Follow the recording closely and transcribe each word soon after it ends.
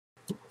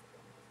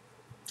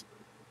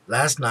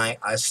Last night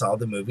I saw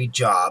the movie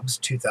Jobs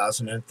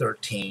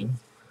 2013.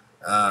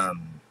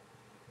 Um,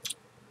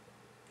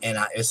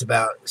 it's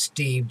about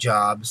Steve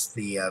Jobs,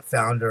 the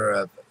founder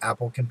of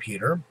Apple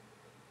Computer.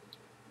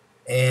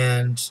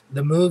 And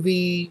the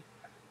movie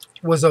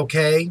was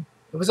okay.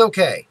 It was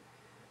okay,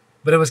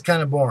 but it was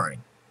kind of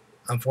boring,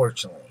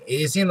 unfortunately.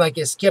 It seemed like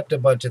it skipped a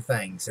bunch of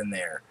things in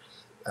there.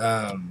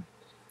 Um,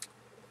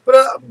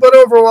 but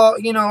overall,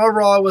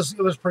 overall it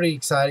was pretty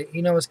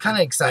exciting. It was kind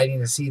of exciting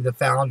to see the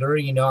founder.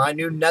 I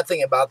knew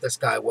nothing about this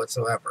guy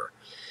whatsoever.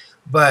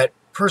 But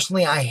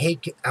personally, I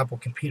hate Apple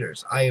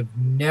computers. I have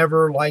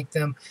never liked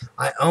them.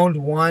 I owned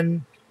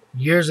one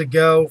years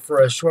ago for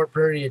a short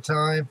period of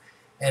time,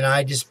 and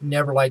I just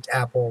never liked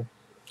Apple.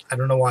 I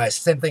don't know why. It's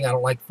the same thing. I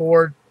don't like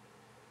Ford.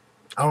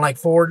 I don't like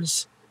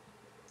Fords,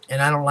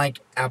 and I don't like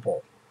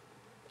Apple.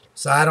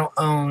 So I don't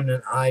own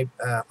an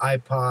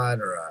iPod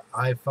or an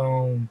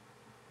iPhone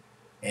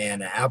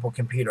and an Apple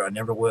computer. I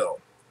never will.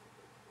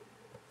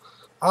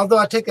 Although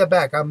I take that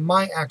back, I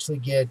might actually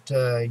get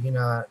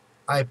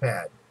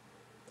iPad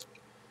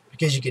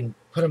because you can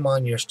put them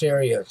on your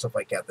stereo and stuff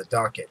like that. The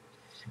docket.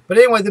 But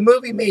anyway, the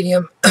movie made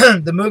him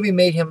the movie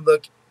made him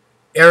look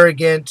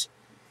arrogant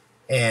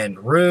and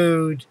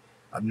rude,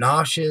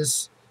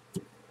 obnoxious.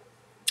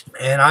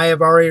 And I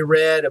have already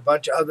read a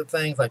bunch of other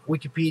things like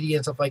Wikipedia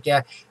and stuff like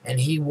that, and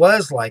he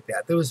was like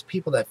that. There was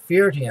people that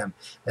feared him,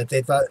 that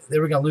they thought they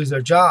were going to lose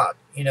their job.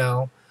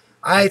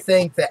 I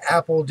think that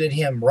Apple did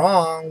him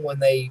wrong when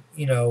they,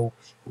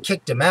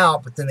 kicked him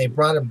out, but then they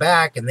brought him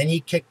back, and then he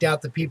kicked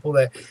out the people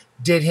that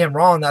did him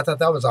wrong. I thought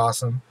that was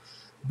awesome.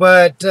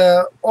 But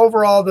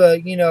overall,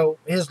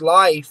 his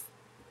life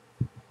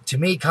to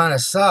me kind of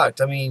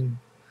sucked. I mean,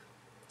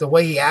 the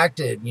way he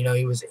acted,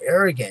 he was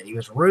arrogant, he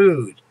was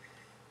rude,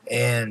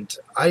 and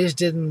I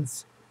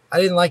didn't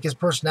like his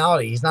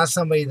personality. He's not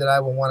somebody that I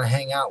would want to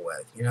hang out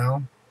with.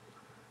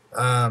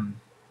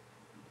 Um,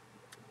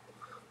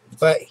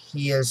 but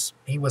he was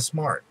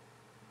smart.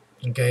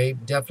 Okay,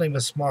 definitely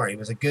was smart. He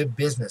was a good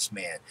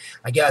businessman.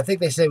 I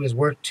think they said he was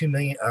worth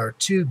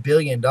 $2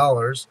 billion.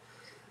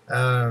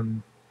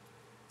 Um,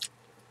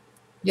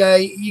 yeah,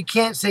 you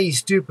can't say he's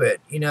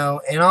stupid.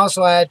 And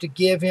also, I have to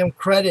give him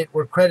credit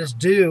where credit's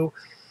due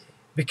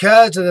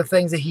because of the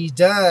things that he's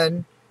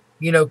done.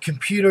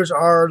 Computers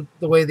are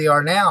the way they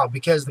are now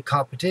because of the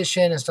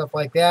competition and stuff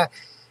like that.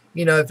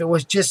 If it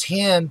was just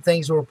him,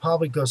 things would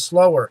probably go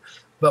slower.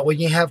 But when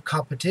you have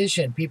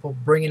competition, people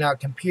bringing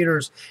out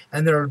computers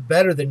and they're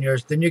better than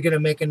yours, then you're going to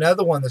make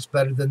another one that's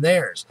better than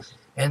theirs.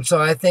 And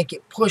so I think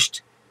it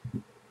pushed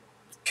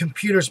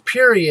computers,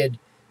 period,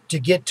 to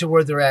get to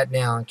where they're at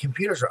now. And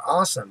computers are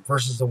awesome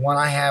versus the one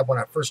I had when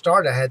I first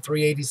started. I had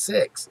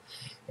 386.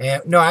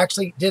 And no, I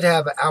actually did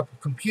have an Apple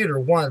computer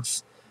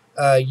once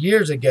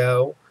years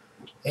ago.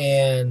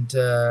 And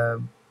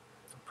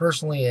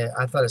personally,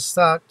 I thought it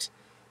sucked.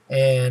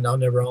 And I'll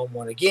never own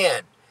one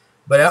again.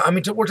 But I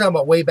mean, we're talking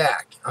about way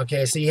back.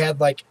 Okay, so you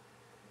had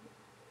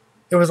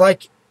it was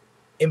like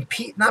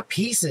not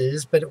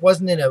pieces, but it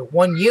wasn't in a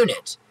one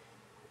unit.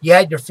 You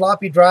had your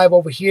floppy drive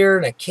over here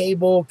and a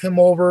cable come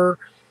over,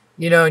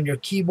 and your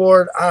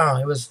keyboard. Oh,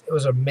 it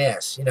was a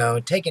mess.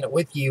 And taking it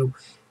with you,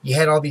 you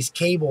had all these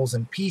cables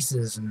and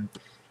pieces, and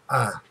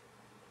I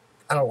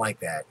don't like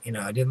that.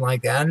 I didn't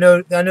like that. I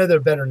know they're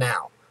better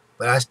now,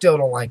 but I still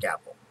don't like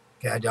Apple.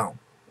 Okay, I don't.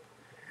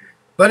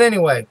 But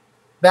anyway,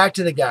 back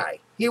to the guy.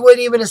 He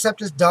wouldn't even accept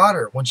his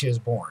daughter when she was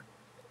born.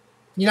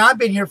 I've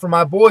been here for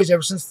my boys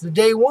ever since the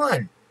day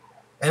one.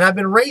 And I've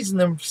been raising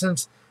them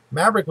since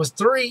Maverick was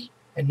 3,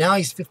 and now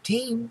he's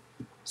 15.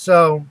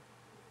 So,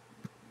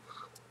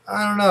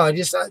 I don't know.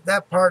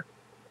 That part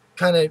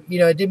kind of,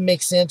 it didn't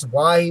make sense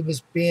why he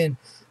was being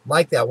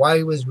like that, why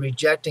he was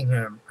rejecting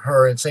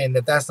her and saying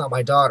that that's not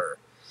my daughter.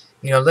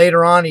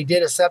 Later on, he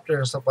did accept her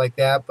and stuff like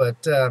that,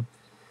 but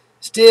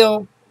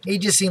still, he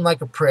just seemed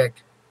like a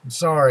prick. I'm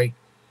sorry.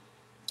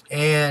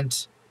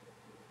 And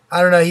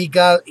I don't know. He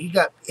got.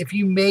 If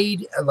you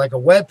made like a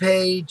web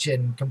page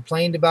and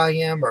complained about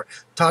him or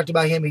talked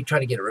about him, he tried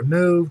to get it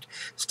removed,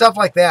 stuff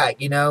like that.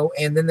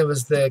 And then there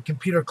was the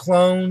computer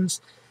clones,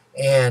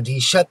 and he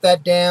shut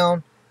that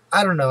down.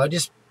 I don't know. I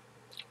just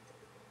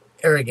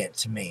arrogant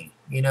to me.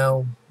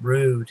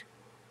 Rude.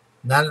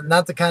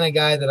 Not the kind of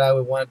guy that I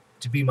would want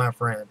to be my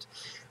friend.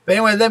 But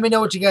anyway, let me know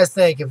what you guys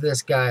think of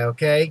this guy.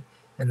 Okay,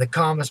 in the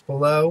comments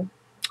below.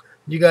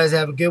 You guys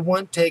have a good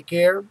one. Take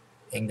care,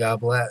 and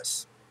God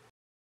bless.